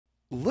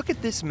Look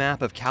at this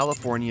map of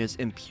California's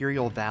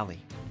Imperial Valley.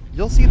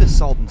 You'll see the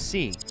Salton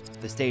Sea,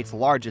 the state's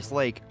largest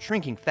lake,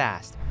 shrinking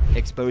fast,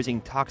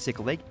 exposing toxic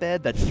lake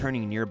bed that's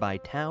turning nearby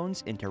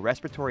towns into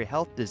respiratory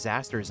health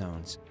disaster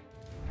zones.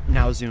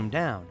 Now zoom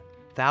down.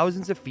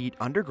 Thousands of feet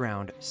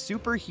underground,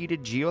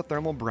 superheated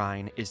geothermal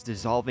brine is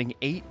dissolving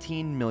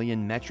 18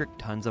 million metric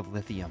tons of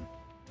lithium.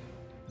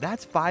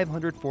 That's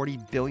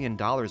 $540 billion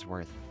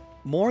worth,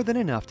 more than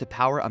enough to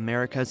power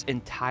America's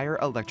entire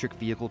electric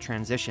vehicle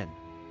transition.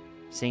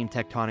 Same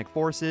tectonic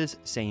forces,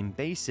 same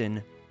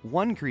basin,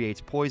 one creates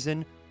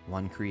poison,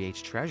 one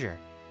creates treasure.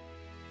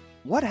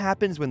 What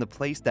happens when the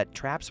place that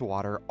traps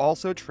water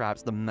also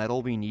traps the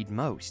metal we need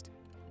most?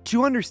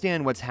 To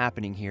understand what's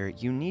happening here,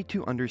 you need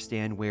to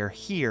understand where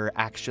here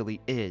actually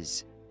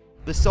is.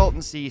 The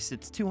Salton Sea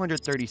sits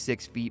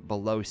 236 feet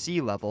below sea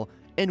level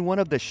in one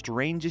of the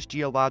strangest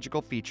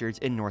geological features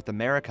in North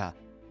America.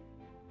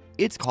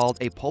 It's called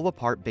a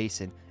pull-apart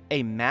basin,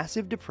 a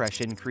massive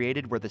depression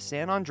created where the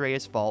San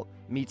Andreas Fault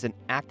meets an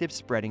active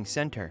spreading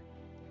center.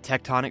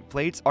 Tectonic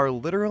plates are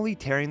literally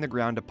tearing the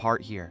ground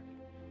apart here.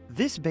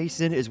 This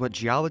basin is what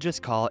geologists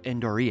call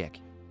endoreic.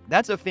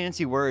 That's a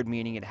fancy word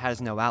meaning it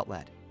has no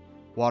outlet.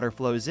 Water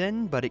flows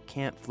in, but it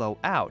can't flow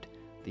out.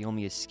 The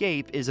only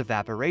escape is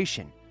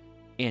evaporation.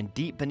 And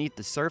deep beneath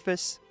the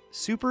surface,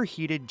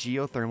 superheated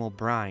geothermal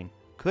brine,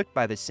 cooked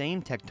by the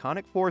same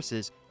tectonic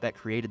forces that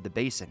created the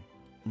basin.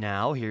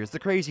 Now, here's the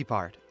crazy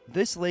part.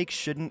 This lake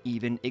shouldn't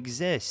even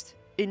exist.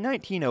 In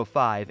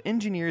 1905,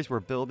 engineers were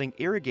building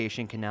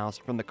irrigation canals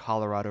from the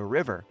Colorado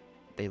River.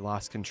 They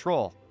lost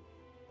control.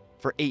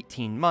 For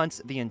 18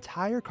 months, the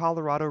entire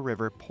Colorado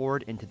River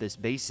poured into this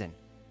basin.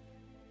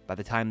 By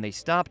the time they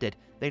stopped it,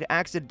 they'd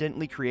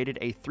accidentally created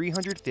a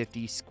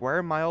 350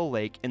 square mile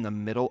lake in the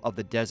middle of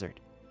the desert.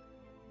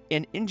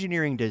 An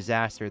engineering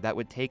disaster that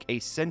would take a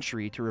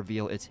century to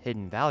reveal its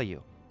hidden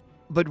value.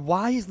 But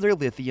why is there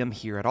lithium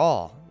here at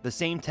all? The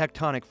same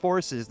tectonic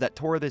forces that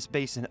tore this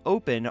basin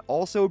open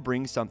also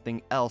bring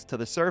something else to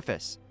the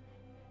surface.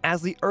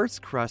 As the Earth's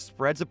crust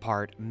spreads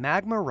apart,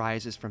 magma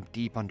rises from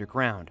deep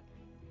underground.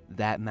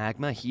 That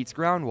magma heats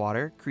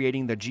groundwater,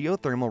 creating the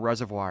geothermal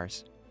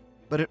reservoirs.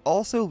 But it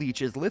also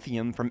leaches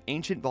lithium from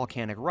ancient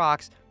volcanic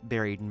rocks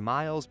buried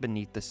miles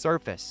beneath the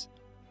surface.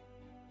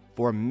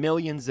 For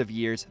millions of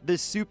years,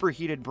 this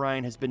superheated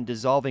brine has been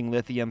dissolving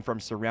lithium from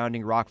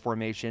surrounding rock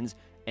formations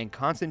and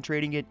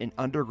concentrating it in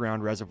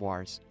underground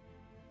reservoirs.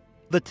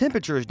 The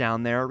temperatures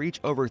down there reach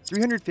over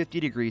 350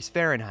 degrees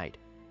Fahrenheit,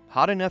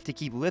 hot enough to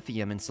keep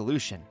lithium in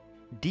solution,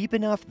 deep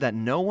enough that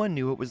no one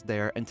knew it was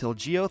there until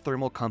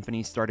geothermal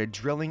companies started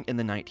drilling in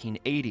the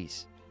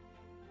 1980s.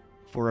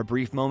 For a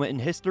brief moment in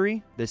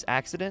history, this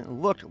accident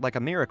looked like a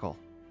miracle.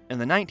 In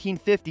the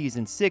 1950s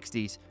and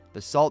 60s,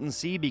 the Salton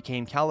Sea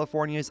became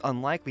California's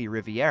unlikely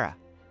Riviera.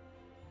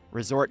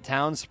 Resort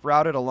towns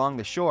sprouted along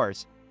the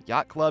shores,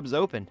 yacht clubs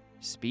opened,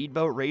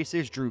 speedboat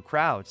races drew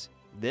crowds.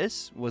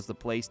 This was the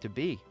place to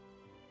be.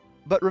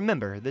 But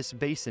remember, this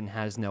basin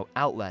has no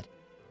outlet.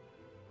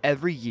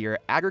 Every year,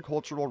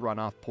 agricultural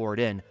runoff poured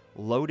in,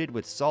 loaded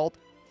with salt,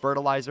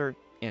 fertilizer,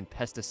 and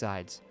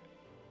pesticides.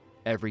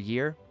 Every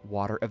year,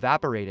 water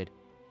evaporated.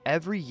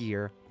 Every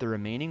year, the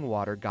remaining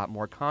water got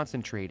more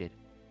concentrated,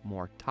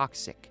 more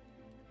toxic.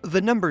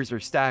 The numbers are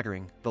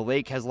staggering. The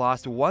lake has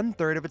lost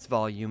 1/3 of its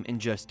volume in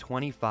just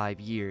 25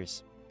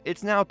 years.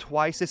 It's now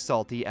twice as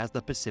salty as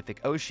the Pacific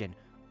Ocean.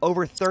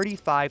 Over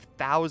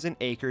 35,000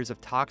 acres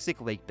of toxic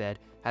lakebed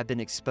have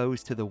been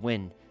exposed to the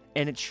wind,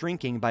 and it's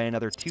shrinking by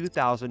another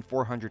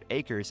 2,400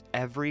 acres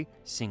every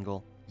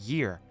single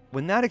year.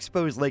 When that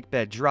exposed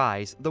lakebed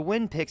dries, the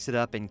wind picks it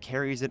up and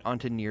carries it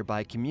onto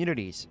nearby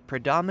communities,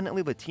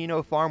 predominantly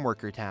Latino farm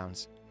worker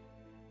towns.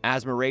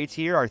 Asthma rates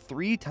here are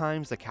 3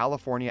 times the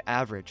California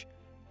average.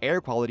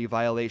 Air quality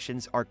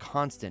violations are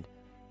constant.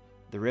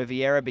 The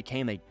Riviera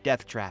became a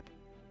death trap.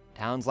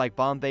 Towns like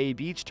Bombay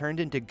Beach turned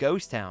into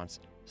ghost towns,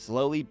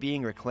 slowly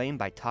being reclaimed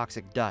by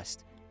toxic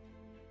dust.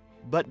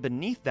 But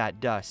beneath that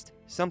dust,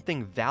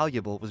 something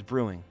valuable was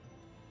brewing.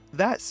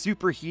 That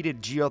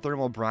superheated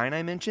geothermal brine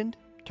I mentioned?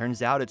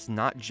 Turns out it's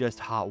not just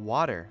hot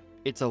water,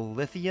 it's a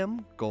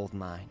lithium gold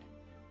mine.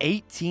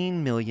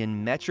 18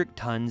 million metric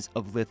tons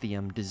of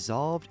lithium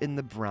dissolved in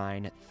the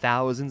brine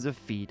thousands of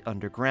feet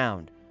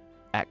underground.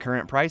 At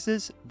current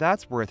prices,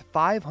 that's worth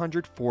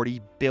 $540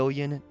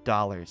 billion.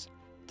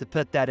 To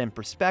put that in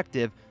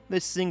perspective,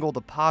 this single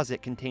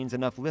deposit contains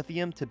enough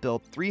lithium to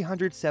build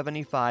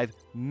 375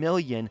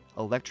 million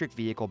electric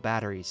vehicle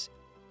batteries.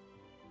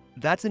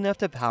 That's enough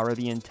to power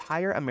the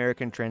entire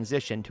American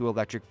transition to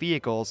electric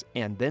vehicles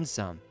and then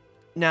some.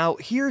 Now,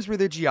 here's where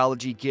the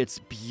geology gets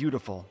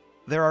beautiful.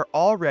 There are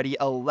already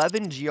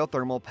 11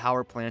 geothermal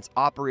power plants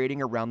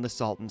operating around the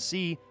Salton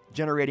Sea,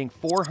 generating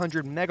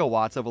 400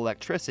 megawatts of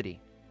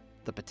electricity.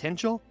 The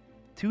potential?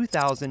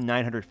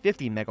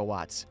 2,950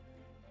 megawatts.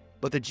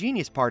 But the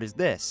genius part is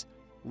this: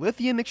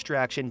 lithium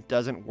extraction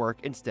doesn't work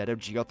instead of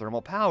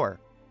geothermal power.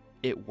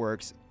 It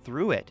works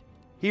through it.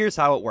 Here's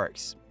how it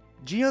works.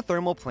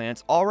 Geothermal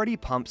plants already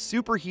pump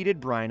superheated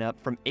brine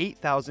up from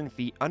 8,000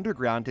 feet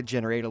underground to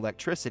generate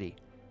electricity.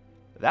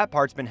 That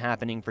part's been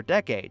happening for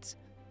decades.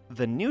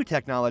 The new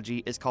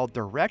technology is called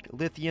direct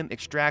lithium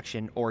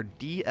extraction, or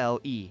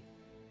DLE.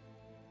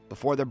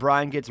 Before the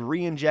brine gets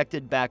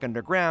re-injected back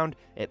underground,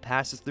 it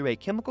passes through a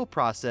chemical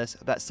process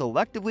that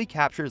selectively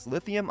captures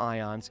lithium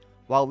ions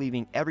while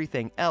leaving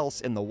everything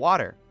else in the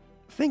water.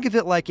 Think of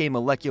it like a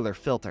molecular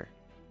filter.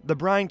 The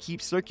brine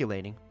keeps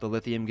circulating, the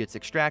lithium gets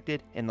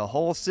extracted, and the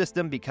whole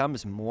system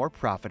becomes more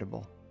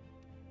profitable.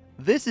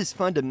 This is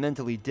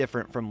fundamentally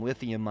different from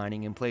lithium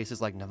mining in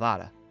places like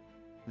Nevada.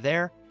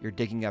 There, you're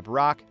digging up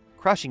rock,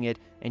 crushing it,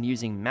 and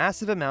using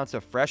massive amounts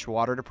of fresh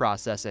water to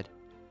process it.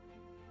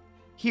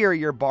 Here,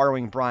 you're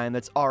borrowing brine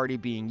that's already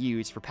being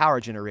used for power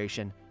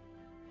generation.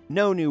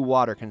 No new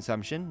water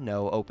consumption,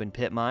 no open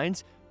pit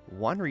mines,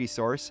 one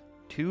resource,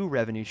 two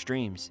revenue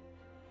streams.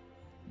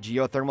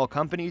 Geothermal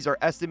companies are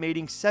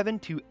estimating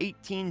 $7 to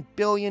 $18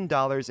 billion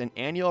in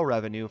annual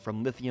revenue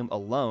from lithium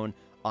alone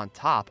on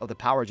top of the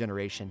power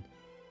generation.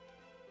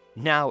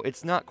 Now,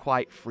 it's not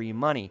quite free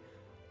money.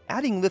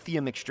 Adding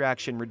lithium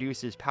extraction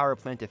reduces power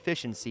plant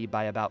efficiency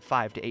by about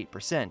 5 to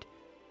 8%.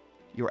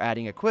 You're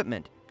adding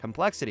equipment,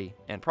 complexity,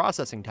 and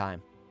processing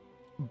time.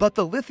 But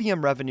the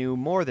lithium revenue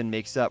more than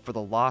makes up for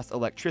the lost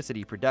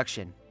electricity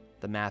production.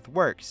 The math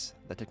works.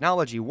 The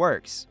technology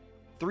works.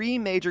 3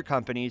 major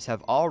companies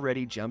have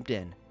already jumped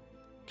in: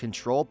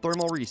 Controlled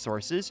Thermal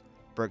Resources,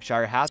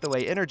 Berkshire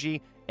Hathaway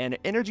Energy, and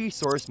Energy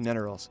Source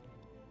Minerals.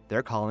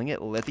 They're calling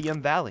it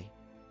Lithium Valley.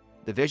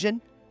 The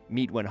vision?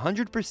 Meet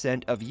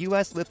 100% of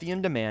U.S.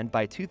 lithium demand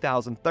by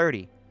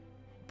 2030.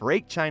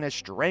 Break China's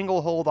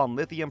stranglehold on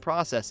lithium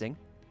processing.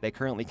 They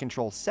currently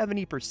control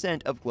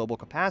 70% of global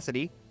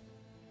capacity.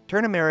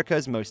 Turn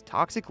America's most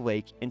toxic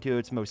lake into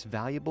its most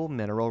valuable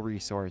mineral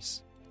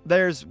resource.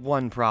 There's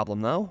one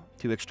problem though.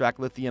 To extract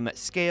lithium at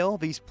scale,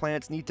 these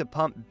plants need to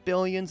pump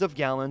billions of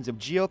gallons of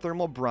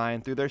geothermal brine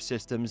through their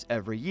systems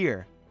every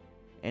year.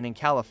 And in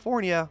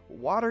California,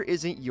 water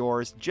isn't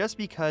yours just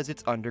because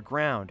it's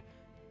underground,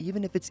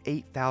 even if it's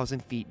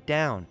 8,000 feet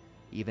down,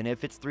 even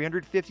if it's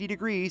 350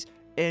 degrees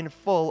and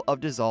full of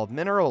dissolved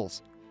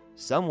minerals.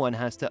 Someone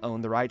has to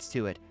own the rights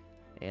to it,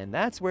 and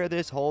that's where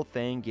this whole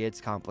thing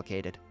gets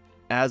complicated.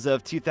 As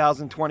of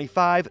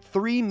 2025,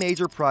 3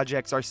 major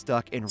projects are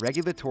stuck in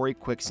regulatory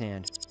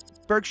quicksand.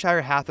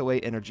 Berkshire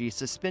Hathaway Energy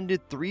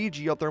suspended 3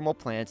 geothermal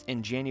plants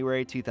in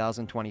January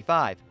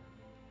 2025.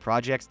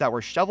 Projects that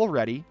were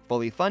shovel-ready,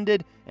 fully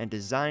funded, and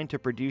designed to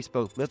produce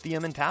both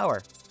lithium and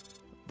power.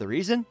 The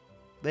reason?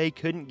 They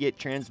couldn't get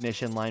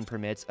transmission line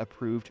permits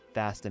approved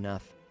fast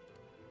enough.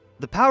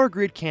 The power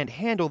grid can't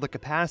handle the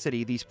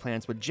capacity these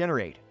plants would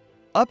generate.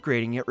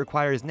 Upgrading it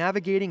requires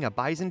navigating a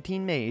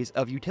Byzantine maze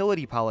of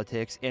utility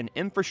politics and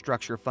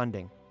infrastructure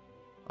funding.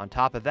 On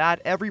top of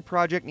that, every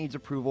project needs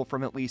approval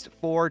from at least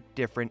 4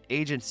 different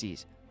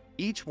agencies.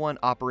 Each one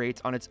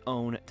operates on its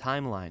own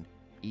timeline.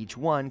 Each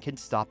one can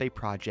stop a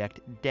project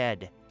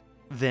dead.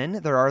 Then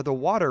there are the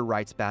water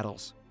rights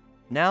battles.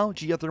 Now,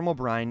 geothermal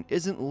brine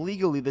isn't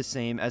legally the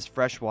same as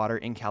fresh water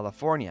in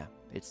California.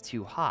 It's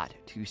too hot,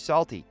 too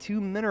salty,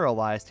 too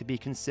mineralized to be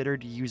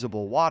considered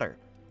usable water.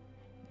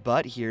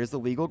 But here's the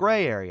legal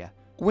gray area.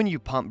 When you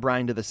pump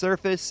brine to the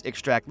surface,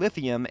 extract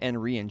lithium,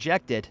 and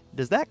re-inject it,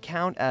 does that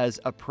count as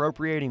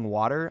appropriating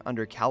water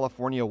under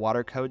California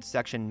Water Code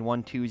Section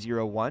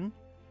 1201?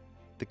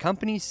 The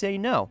companies say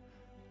no.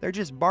 They're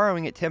just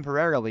borrowing it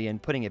temporarily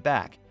and putting it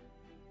back.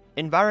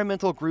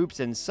 Environmental groups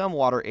and some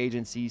water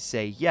agencies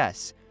say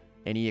yes.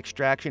 Any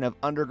extraction of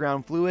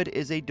underground fluid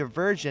is a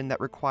diversion that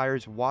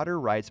requires water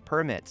rights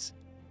permits.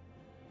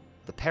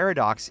 The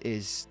paradox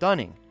is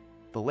stunning.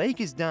 The lake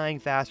is dying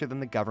faster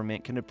than the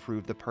government can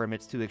approve the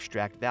permits to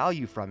extract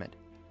value from it.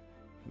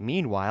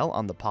 Meanwhile,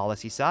 on the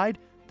policy side,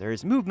 there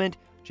is movement,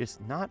 just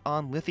not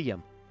on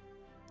lithium.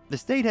 The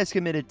state has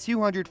committed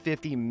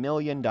 $250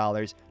 million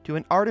to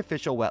an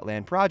artificial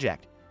wetland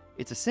project.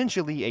 It's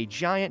essentially a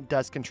giant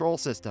dust control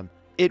system.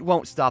 It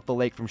won't stop the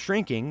lake from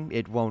shrinking,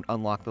 it won't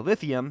unlock the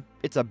lithium,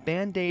 it's a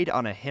band-aid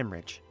on a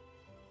hemorrhage.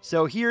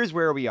 So here's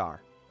where we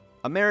are.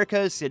 America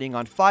is sitting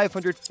on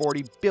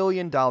 $540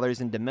 billion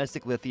in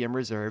domestic lithium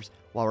reserves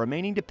while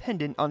remaining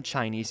dependent on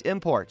Chinese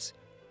imports.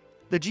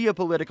 The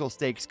geopolitical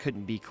stakes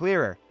couldn't be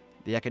clearer,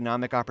 the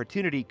economic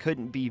opportunity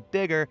couldn't be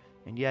bigger,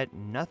 and yet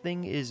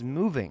nothing is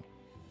moving.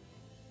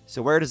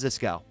 So where does this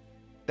go?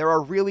 There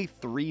are really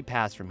 3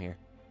 paths from here.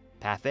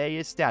 Path A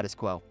is status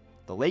quo.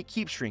 The lake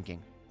keeps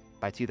shrinking.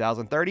 By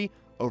 2030,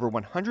 over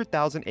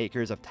 100,000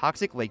 acres of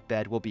toxic lake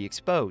bed will be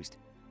exposed.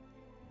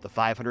 The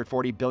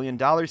 $540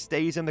 billion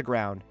stays in the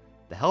ground.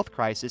 The health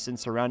crisis in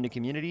surrounding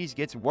communities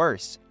gets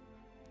worse.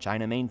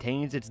 China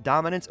maintains its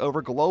dominance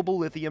over global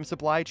lithium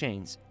supply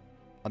chains.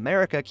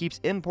 America keeps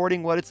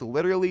importing what it's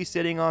literally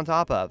sitting on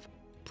top of.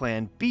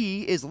 Plan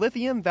B is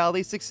Lithium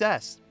Valley's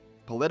success.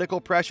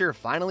 Political pressure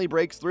finally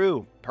breaks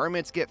through.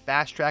 Permits get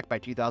fast-tracked by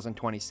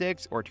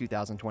 2026 or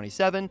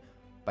 2027.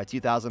 By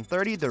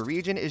 2030, the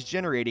region is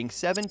generating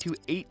 $7 to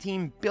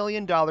 $18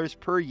 billion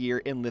per year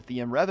in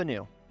lithium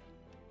revenue.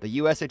 The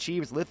U.S.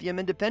 achieves lithium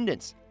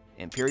independence.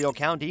 Imperial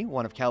County,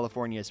 one of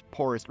California's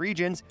poorest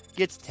regions,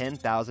 gets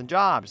 10,000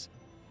 jobs.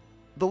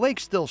 The lake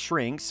still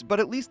shrinks, but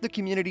at least the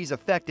communities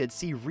affected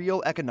see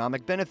real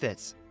economic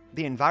benefits.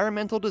 The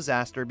environmental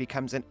disaster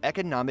becomes an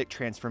economic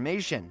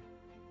transformation.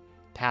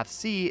 Path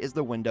C is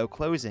the window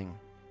closing.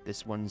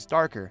 This one's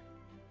darker.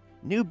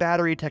 New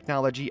battery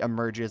technology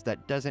emerges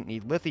that doesn't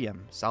need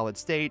lithium, solid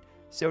state,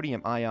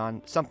 sodium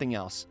ion, something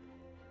else.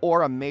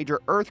 Or a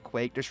major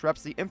earthquake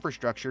disrupts the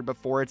infrastructure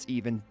before it's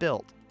even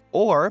built.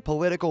 Or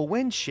political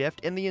winds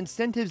shift and the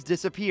incentives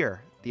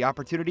disappear. The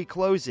opportunity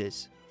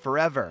closes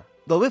forever.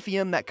 The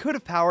lithium that could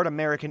have powered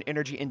American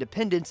energy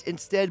independence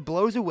instead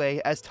blows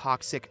away as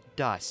toxic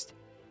dust.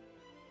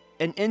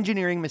 An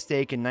engineering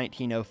mistake in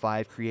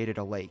 1905 created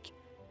a lake.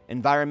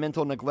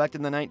 Environmental neglect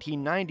in the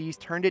 1990s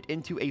turned it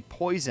into a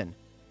poison.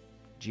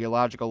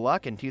 Geological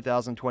luck in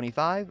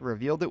 2025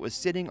 revealed it was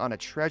sitting on a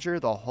treasure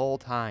the whole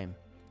time.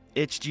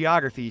 It's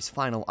geography's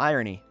final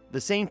irony.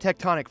 The same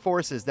tectonic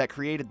forces that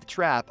created the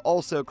trap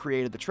also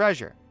created the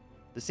treasure.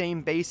 The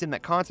same basin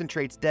that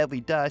concentrates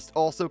deadly dust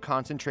also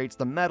concentrates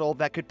the metal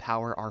that could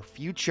power our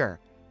future.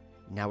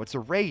 Now it's a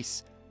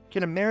race.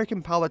 Can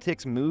American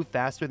politics move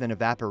faster than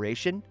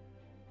evaporation?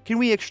 Can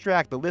we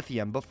extract the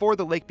lithium before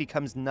the lake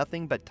becomes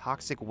nothing but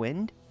toxic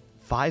wind?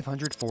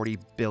 $540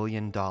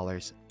 billion,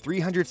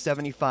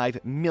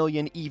 375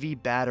 million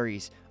EV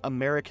batteries,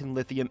 American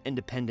lithium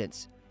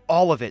independence.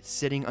 All of it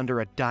sitting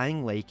under a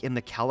dying lake in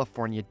the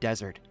California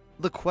desert.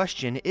 The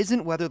question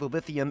isn't whether the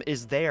lithium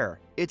is there,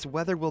 it's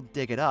whether we'll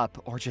dig it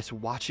up or just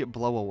watch it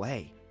blow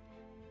away.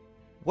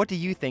 What do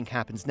you think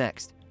happens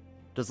next?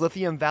 Does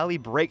Lithium Valley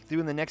break through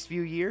in the next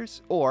few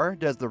years, or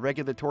does the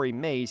regulatory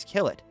maze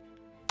kill it?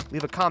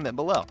 Leave a comment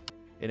below.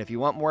 And if you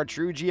want more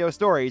TruGeo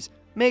stories,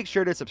 make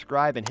sure to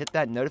subscribe and hit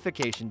that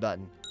notification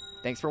button.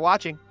 Thanks for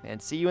watching, and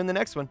see you in the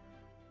next one.